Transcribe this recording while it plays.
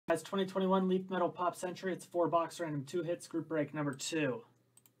Guys, 2021 Leaf Metal Pop Century. It's 4-box random 2 hits, group break number 2.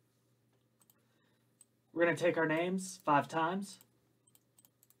 We're going to take our names 5 times.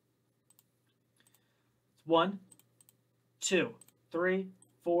 It's 1, 2, 3,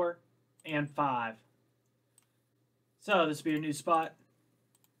 4, and 5. So this will be your new spot.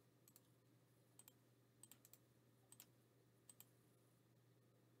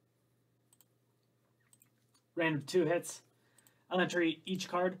 Random 2 hits. I'll enter each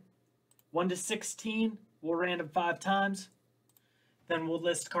card 1 to 16. We'll random 5 times. Then we'll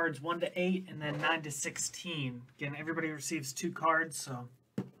list cards 1 to 8 and then 9 to 16. Again, everybody receives 2 cards, so.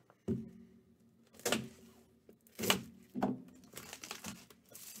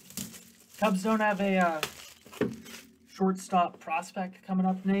 Cubs don't have a shortstop prospect coming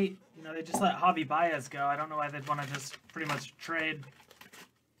up, Nate. You know, they just let Javi Baez go. I don't know why they'd want to just pretty much trade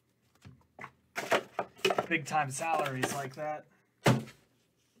big-time salaries like that.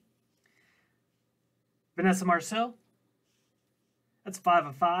 Vanessa Marcel. That's 5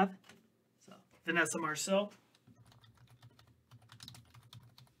 of 5. So, Vanessa Marcel.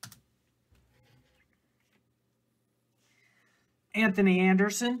 Anthony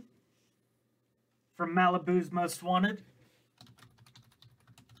Anderson from Malibu's Most Wanted.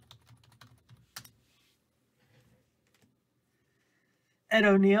 Ed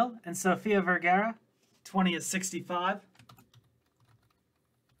O'Neill and Sofia Vergara, 20 of 65.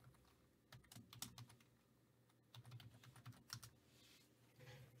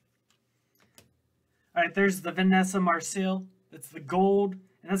 All right, there's the Vanessa Marcel. That's the gold,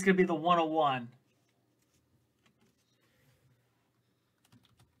 and that's going to be the 101.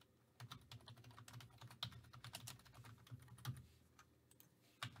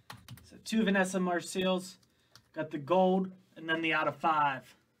 So 2 Vanessa Marcels, got the gold, and then the out of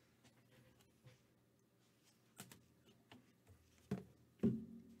 5.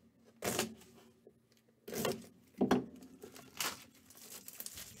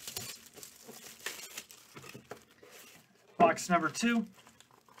 Box number 2.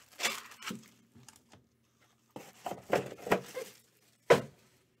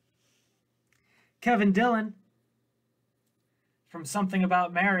 Kevin Dillon from Something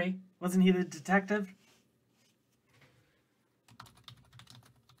About Mary. Wasn't he the detective?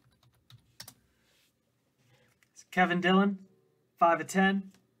 It's Kevin Dillon, 5 of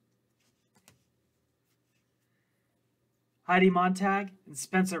 10. Heidi Montag and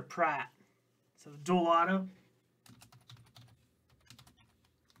Spencer Pratt. So the dual auto.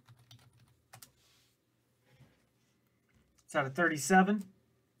 It's out of 37.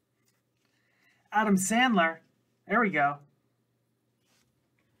 Adam Sandler. There we go.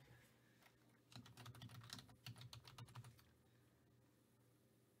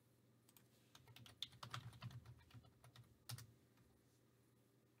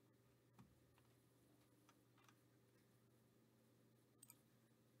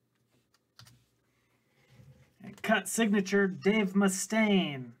 And cut signature Dave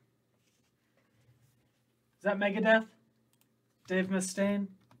Mustaine. Is that Megadeth? Dave Mustaine.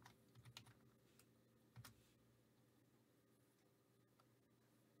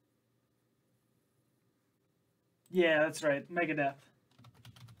 Yeah, that's right. Megadeth.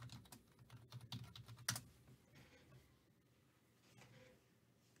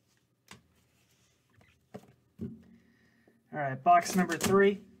 All right, box number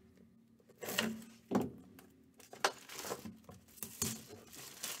 3.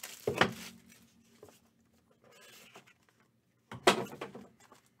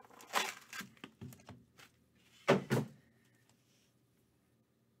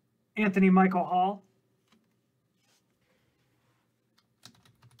 Anthony Michael Hall.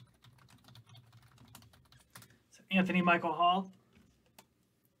 So Anthony Michael Hall.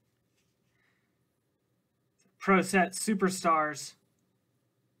 Pro Set Superstars.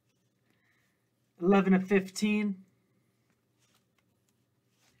 11 of 15.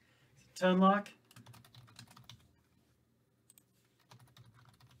 Tone lock.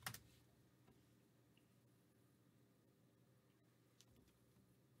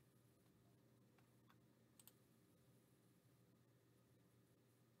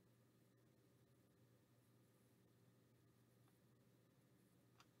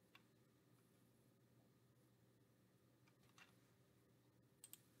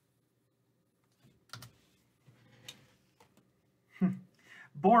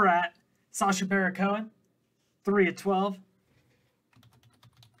 Borat, Sacha Baron Cohen, 3 of 12.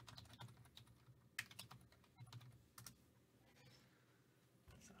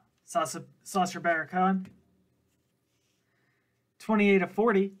 Sacha Baron Cohen, 28 of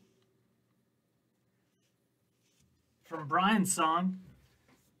 40. From Brian's song,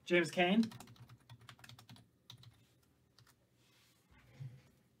 James Cain.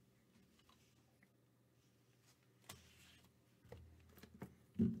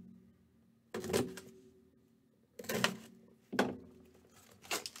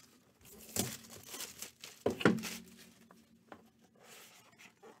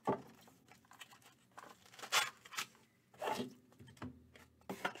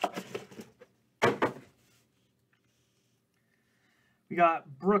 We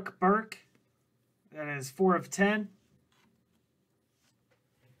got Brooke Burke. That is 4 of 10.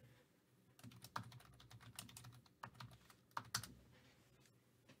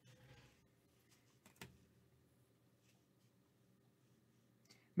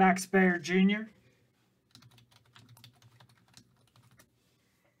 Max Baer Jr.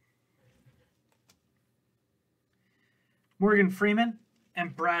 Morgan Freeman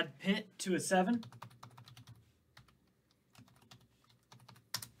and Brad Pitt, 2 of 7.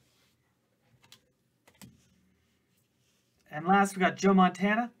 And last, we got Joe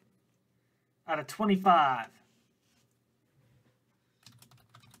Montana out of 25.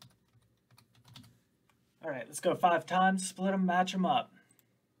 All right, let's go 5 times. Split them, match them up.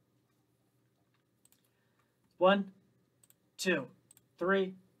 1, 2,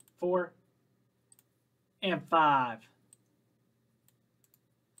 3, 4, and 5.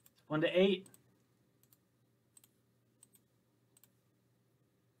 1 to 8.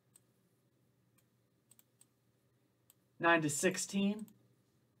 9 to 16.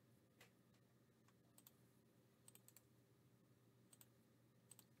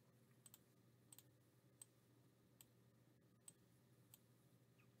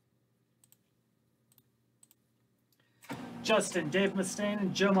 'Justin, Dave Mustaine,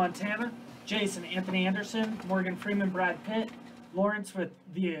 and Joe Montana. Jason, Anthony Anderson, Morgan Freeman, Brad Pitt. Lawrence with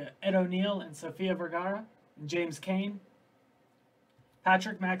the Ed O'Neill and Sofia Vergara, and James Cain.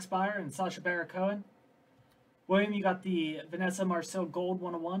 Patrick, Max Baer, and Sacha Baron Cohen. William, you got the Vanessa Marcil Gold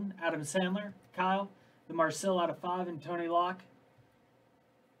 101, Adam Sandler. Kyle, the Marcil out of 5, and Tony Locke.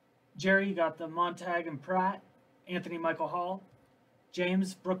 Jerry, you got the Montag and Pratt, Anthony Michael Hall.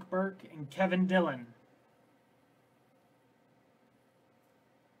 James, Brooke Burke, and Kevin Dillon.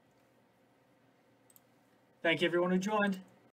 Thank you everyone who joined.